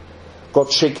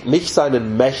 Gott schickt nicht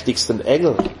seinen mächtigsten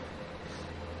Engel.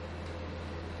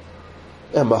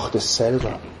 Er macht es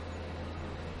selber.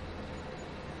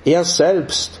 Er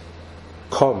selbst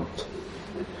kommt.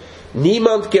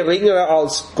 Niemand geringerer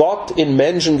als Gott in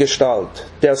Menschengestalt.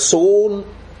 Der Sohn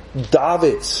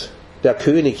Davids, der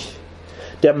König.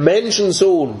 Der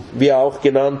Menschensohn, wie er auch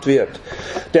genannt wird.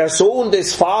 Der Sohn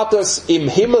des Vaters im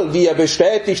Himmel, wie er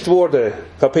bestätigt wurde.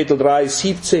 Kapitel 3,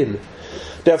 17.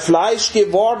 Der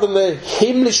fleischgewordene,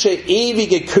 himmlische,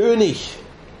 ewige König.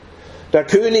 Der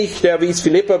König, der, wie es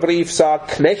Philipperbrief sagt,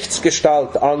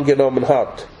 Knechtsgestalt angenommen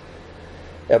hat.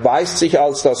 Er weist sich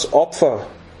als das Opfer,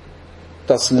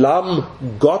 das Lamm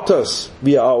Gottes,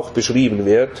 wie er auch beschrieben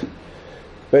wird,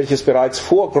 welches bereits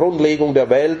vor Grundlegung der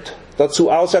Welt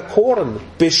dazu auserkoren,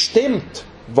 bestimmt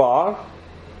war,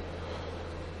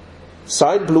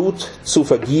 sein Blut zu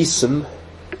vergießen,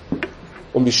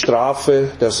 um die Strafe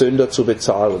der Sünder zu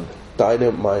bezahlen, deine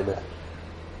und meine.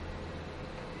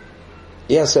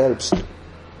 Er selbst,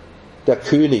 der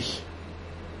König,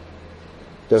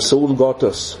 der Sohn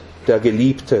Gottes, der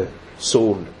geliebte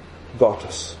Sohn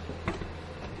Gottes.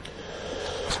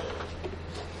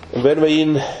 Und wenn wir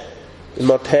ihn in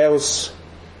Matthäus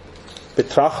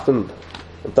betrachten,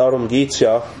 und darum geht's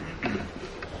ja,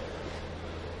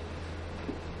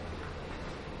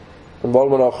 dann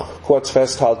wollen wir noch kurz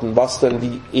festhalten, was denn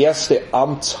die erste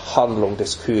Amtshandlung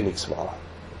des Königs war.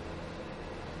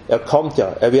 Er kommt ja,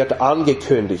 er wird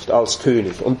angekündigt als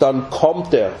König und dann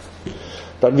kommt er,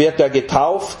 dann wird er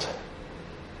getauft,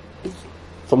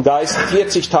 vom Geist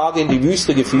 40 Tage in die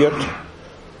Wüste geführt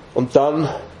und dann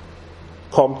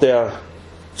kommt er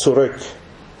zurück.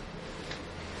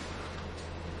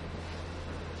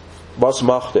 Was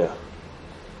macht er?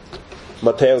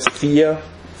 Matthäus 4,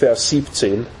 Vers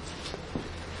 17.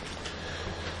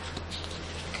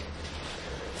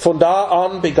 Von da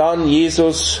an begann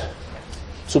Jesus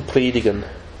zu predigen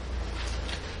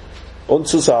und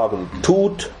zu sagen,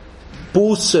 tut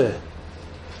Buße,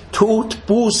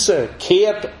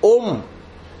 kehrt um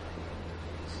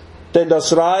denn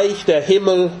das Reich der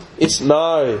Himmel ist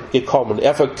nahe gekommen.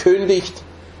 Er verkündigt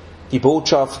die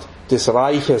Botschaft des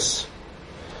Reiches.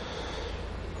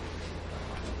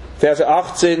 Verse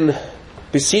 18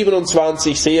 bis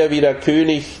 27 sehen wir,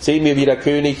 wie der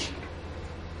König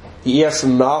die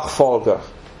ersten Nachfolger,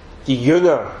 die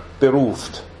Jünger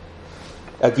beruft.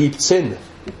 Ergibt Sinn,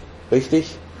 richtig?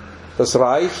 Das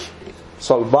Reich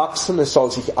soll wachsen, es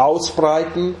soll sich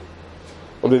ausbreiten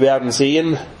und wir werden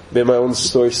sehen, wenn wir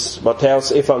uns durchs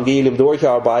Matthäus-Evangelium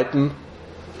durcharbeiten,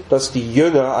 dass die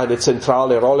Jünger eine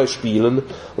zentrale Rolle spielen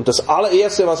und das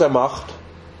allererste, was er macht,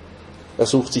 er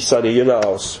sucht sich seine Jünger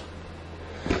aus.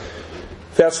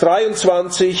 Vers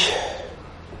 23,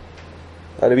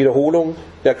 eine Wiederholung,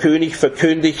 der König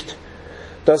verkündigt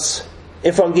das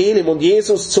Evangelium und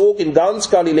Jesus zog in ganz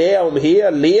Galiläa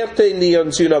umher, lehrte in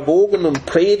ihren Synagogen und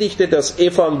predigte das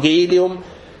Evangelium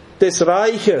des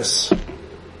Reiches.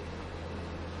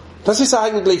 Das ist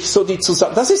eigentlich so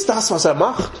das ist das, was er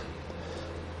macht.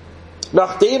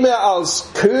 Nachdem er als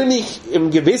König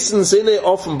im gewissen Sinne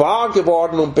offenbar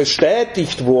geworden und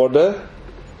bestätigt wurde,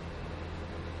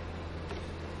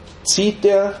 zieht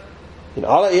er in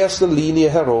allererster Linie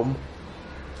herum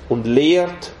und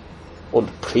lehrt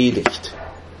und predigt.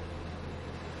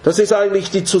 Das ist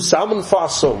eigentlich die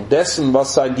Zusammenfassung dessen,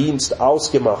 was sein Dienst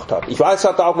ausgemacht hat. Ich weiß,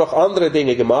 er hat auch noch andere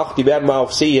Dinge gemacht, die werden wir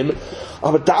auch sehen,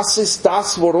 aber das ist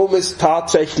das, worum es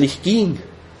tatsächlich ging.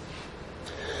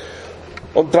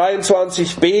 Und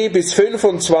 23b bis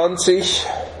 25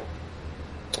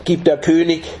 gibt der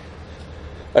König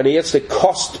eine erste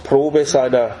Kostprobe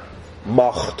seiner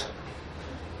Macht.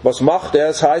 Was macht er?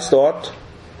 Es heißt dort,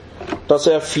 dass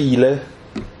er viele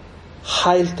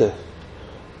heilte.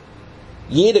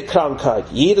 Jede Krankheit,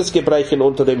 jedes Gebrechen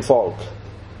unter dem Volk.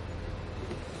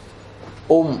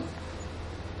 Um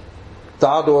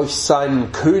dadurch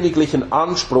seinen königlichen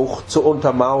Anspruch zu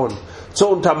untermauern. Zu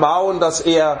untermauern, dass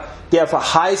er der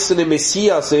verheißene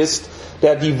Messias ist,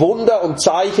 der die Wunder und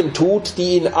Zeichen tut,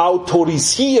 die ihn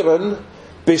autorisieren,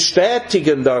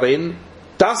 bestätigen darin,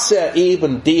 dass er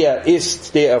eben der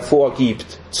ist, der er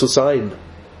vorgibt zu sein.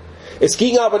 Es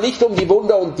ging aber nicht um die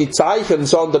Wunder und die Zeichen,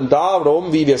 sondern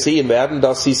darum, wie wir sehen werden,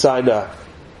 dass sie seiner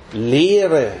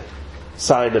Lehre,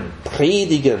 seinem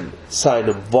Predigen,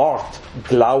 seinem Wort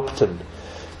glaubten.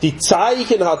 Die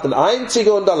Zeichen hatten einzig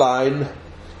und allein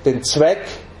den Zweck,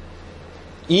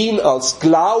 ihn als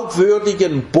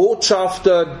glaubwürdigen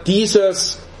Botschafter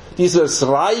dieses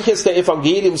Reiches der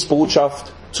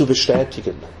Evangeliumsbotschaft zu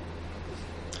bestätigen.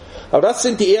 Aber das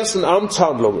sind die ersten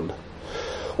Amtshandlungen.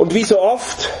 Und wie so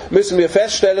oft müssen wir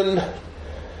feststellen,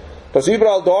 dass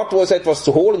überall dort, wo es etwas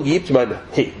zu holen gibt, ich meine,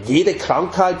 jede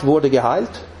Krankheit wurde geheilt.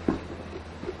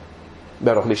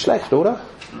 Wäre doch nicht schlecht, oder?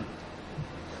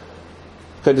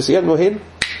 Könnte es irgendwo hin?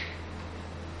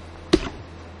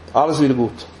 Alles wieder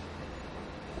gut.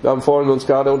 Wir haben vorhin uns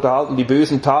gerade unterhalten, die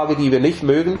bösen Tage, die wir nicht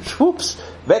mögen, schwupps,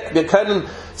 weg. Wir können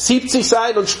 70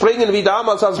 sein und springen wie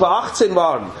damals, als wir 18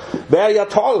 waren. Wäre ja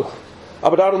toll.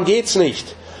 Aber darum geht's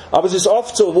nicht. Aber es ist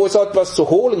oft so, wo es etwas zu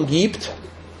holen gibt,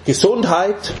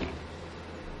 Gesundheit,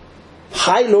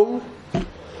 Heilung,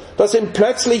 da sind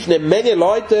plötzlich eine Menge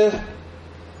Leute,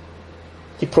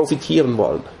 die profitieren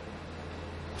wollen.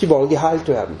 Die wollen geheilt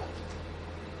werden.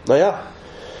 Naja,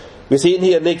 wir sehen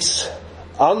hier nichts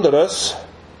anderes.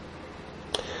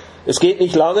 Es geht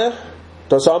nicht lange,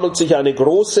 da sammelt sich eine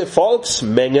große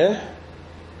Volksmenge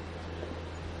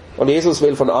und Jesus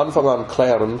will von Anfang an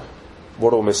klären,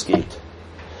 worum es geht.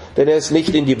 Denn er ist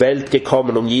nicht in die Welt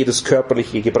gekommen, um jedes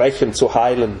körperliche Gebrechen zu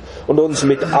heilen und uns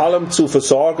mit allem zu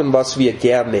versorgen, was wir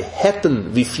gerne hätten,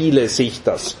 wie viele sich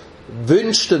das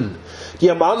wünschten, die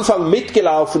am Anfang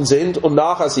mitgelaufen sind und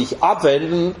nachher sich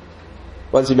abwenden,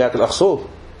 weil sie merken, ach so,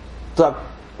 da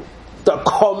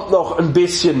kommt noch ein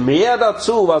bisschen mehr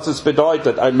dazu, was es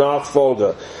bedeutet, ein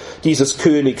Nachfolger dieses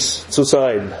Königs zu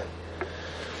sein.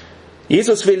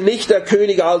 Jesus will nicht der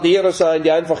König all derer sein,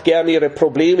 die einfach gerne ihre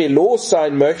Probleme los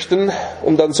sein möchten,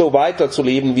 um dann so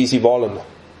weiterzuleben, wie sie wollen.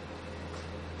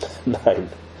 Nein,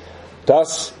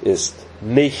 das ist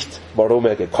nicht, warum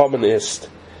er gekommen ist.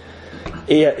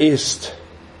 Er ist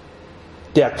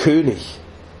der König.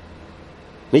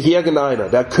 Nicht irgendeiner,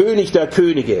 der König der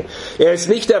Könige. Er ist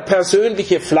nicht der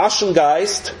persönliche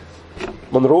Flaschengeist.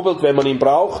 Man rubbelt, wenn man ihn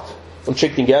braucht, und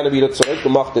schickt ihn gerne wieder zurück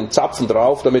und macht den Zapfen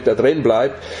drauf, damit er drin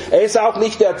bleibt. Er ist auch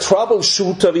nicht der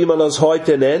Troubleshooter, wie man das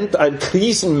heute nennt, ein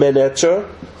Krisenmanager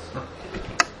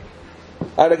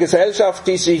einer Gesellschaft,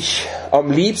 die sich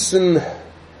am liebsten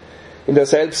in der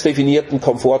selbstdefinierten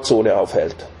Komfortzone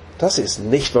aufhält. Das ist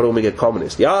nicht, warum er gekommen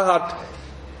ist. Ja, er hat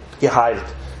geheilt.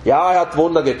 Ja, er hat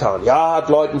Wunder getan. Ja, er hat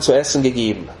Leuten zu essen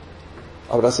gegeben.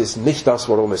 Aber das ist nicht das,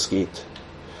 worum es geht.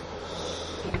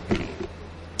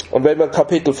 Und wenn wir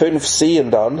Kapitel 5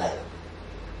 sehen dann,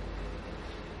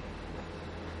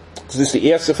 das ist die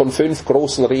erste von 5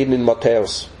 großen Reden in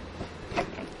Matthäus.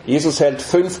 Jesus hält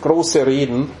 5 große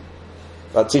Reden,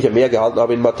 er hat sicher mehr gehalten,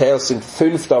 aber in Matthäus sind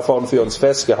 5 davon für uns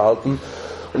festgehalten.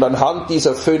 Und anhand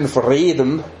dieser 5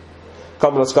 Reden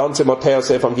kann man das ganze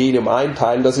Matthäus-Evangelium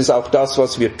einteilen. Das ist auch das,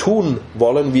 was wir tun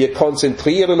wollen. Wir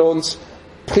konzentrieren uns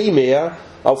primär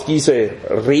auf diese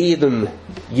Reden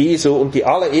Jesu. Und die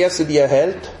allererste, die er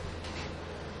hält,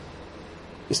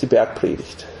 ist die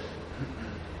Bergpredigt.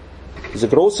 Diese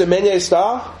große Menge ist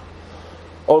da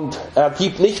und er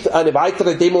gibt nicht eine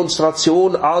weitere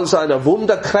Demonstration all seiner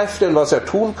Wunderkräfte und was er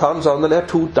tun kann, sondern er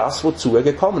tut das, wozu er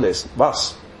gekommen ist.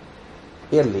 Was?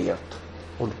 Er lehrt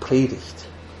und predigt.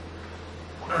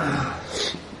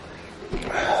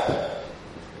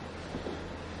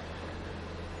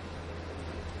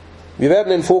 Wir werden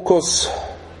den Fokus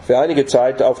für einige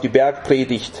Zeit auf die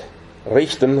Bergpredigt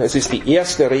richten. Es ist die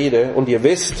erste Rede und ihr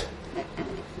wisst,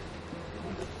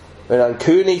 wenn ein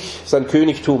König sein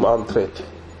Königtum antritt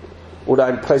oder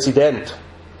ein Präsident,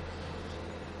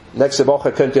 nächste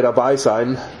Woche könnt ihr dabei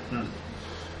sein,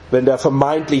 wenn der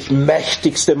vermeintlich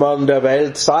mächtigste Mann der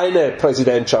Welt seine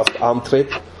Präsidentschaft antritt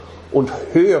und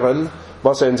hören,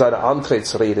 was er in seiner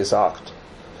Antrittsrede sagt.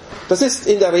 Das ist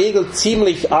in der Regel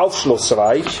ziemlich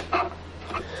aufschlussreich,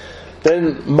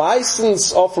 denn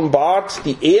meistens offenbart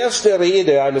die erste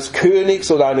Rede eines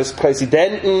Königs oder eines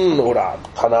Präsidenten oder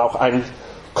kann auch ein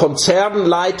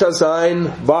Konzernleiter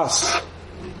sein, was,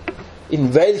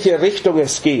 in welche Richtung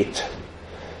es geht,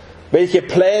 welche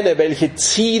Pläne, welche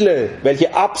Ziele,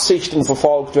 welche Absichten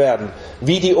verfolgt werden,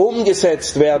 wie die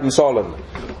umgesetzt werden sollen.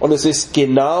 Und es ist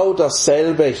genau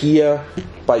dasselbe hier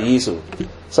bei Jesu.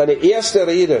 Seine erste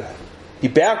Rede, die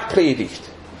Bergpredigt,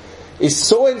 ist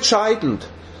so entscheidend,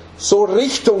 so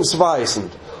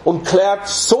richtungsweisend und klärt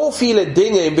so viele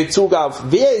Dinge in Bezug auf,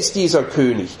 wer ist dieser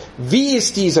König, wie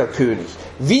ist dieser König,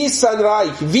 wie ist sein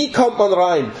Reich, wie kommt man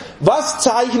rein, was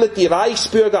zeichnet die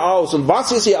Reichsbürger aus und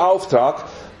was ist ihr Auftrag,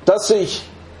 dass ich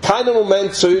keinen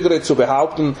Moment zögere zu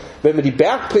behaupten, wenn wir die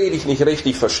Bergpredigt nicht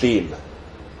richtig verstehen,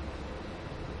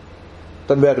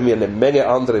 dann werden wir eine Menge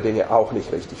andere Dinge auch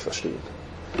nicht richtig verstehen.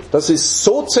 Das ist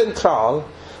so zentral,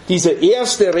 diese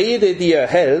erste Rede, die er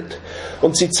hält,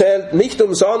 und sie zählt nicht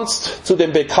umsonst zu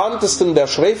den bekanntesten der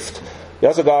Schrift,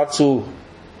 ja sogar zu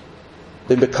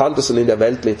den bekanntesten in der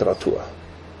Weltliteratur.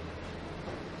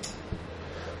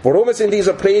 Worum es in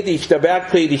dieser Predigt, der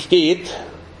Bergpredigt geht,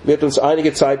 wird uns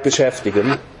einige Zeit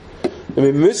beschäftigen.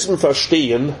 Wir müssen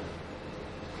verstehen,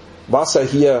 was er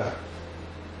hier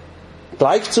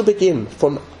gleich zu Beginn,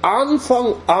 von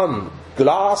Anfang an,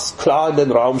 glasklar in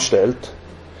den Raum stellt.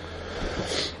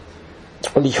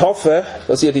 Und ich hoffe,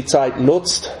 dass ihr die Zeit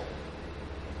nutzt,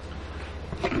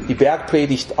 die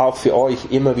Bergpredigt auch für euch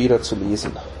immer wieder zu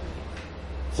lesen.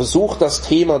 Versucht das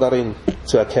Thema darin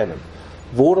zu erkennen.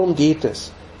 Worum geht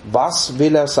es? Was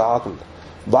will er sagen?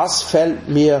 Was fällt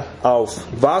mir auf?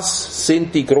 Was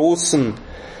sind die großen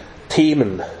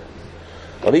Themen?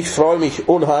 Und ich freue mich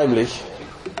unheimlich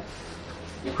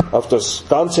auf das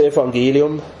ganze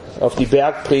Evangelium, auf die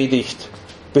Bergpredigt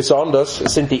besonders.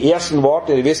 Es sind die ersten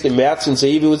Worte. Ihr wisst, im März in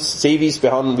Seewis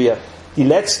behandeln wir die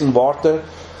letzten Worte.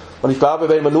 Und ich glaube,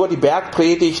 wenn wir nur die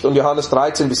Bergpredigt und Johannes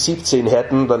 13 bis 17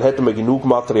 hätten, dann hätten wir genug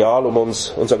Material, um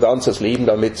uns unser ganzes Leben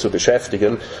damit zu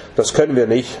beschäftigen. Das können wir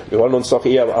nicht. Wir wollen uns doch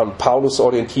eher an Paulus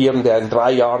orientieren, der in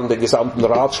 3 Jahren den gesamten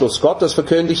Ratschluss Gottes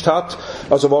verkündigt hat.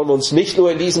 Also wollen wir uns nicht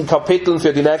nur in diesen Kapiteln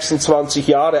für die nächsten 20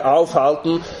 Jahre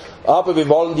aufhalten, aber wir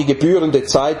wollen die gebührende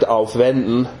Zeit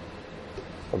aufwenden,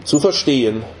 um zu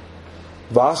verstehen,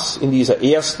 was in dieser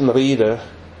ersten Rede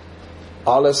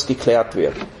alles geklärt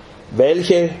wird.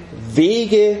 Welche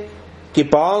Wege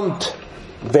gebahnt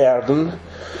werden.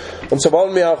 Und so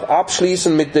wollen wir auch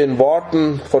abschließen mit den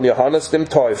Worten von Johannes dem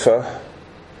Täufer,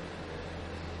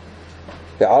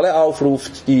 der alle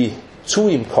aufruft, die zu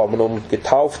ihm kommen, um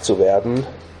getauft zu werden.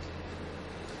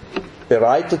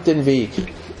 Bereitet den Weg,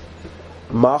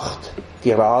 macht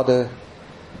gerade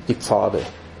die Pfade.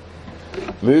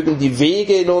 Mögen die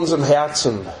Wege in unseren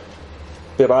Herzen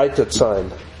bereitet sein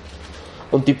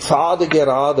und die Pfade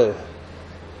gerade,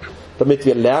 damit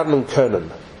wir lernen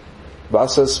können,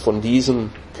 was es von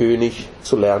diesem König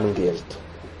zu lernen gilt.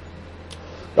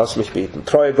 Lass mich beten.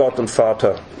 Treuer Gott und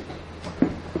Vater,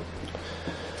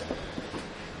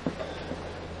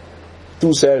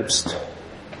 du selbst,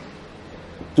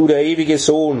 du der ewige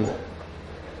Sohn,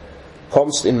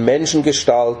 kommst in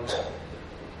Menschengestalt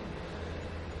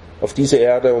auf diese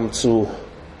Erde, um zu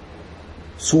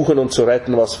suchen und zu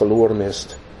retten, was verloren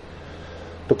ist.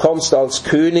 Du kommst als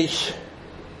König,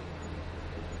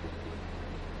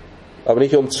 aber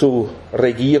nicht um zu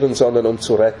regieren, sondern um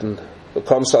zu retten. Du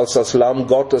kommst als das Lamm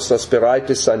Gottes, das bereit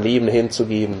ist, sein Leben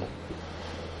hinzugeben.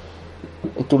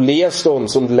 Und du lehrst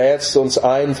uns und lädst uns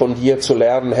ein, von dir zu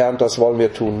lernen, Herr, und das wollen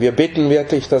wir tun. Wir bitten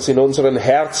wirklich, dass in unseren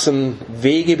Herzen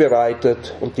Wege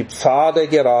bereitet und die Pfade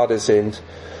gerade sind,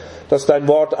 dass dein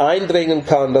Wort eindringen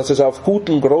kann, dass es auf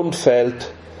guten Grund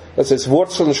fällt, dass es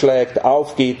Wurzeln schlägt,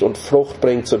 aufgeht und Frucht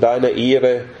bringt zu deiner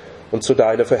Ehre und zu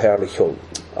deiner Verherrlichung.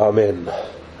 Amen.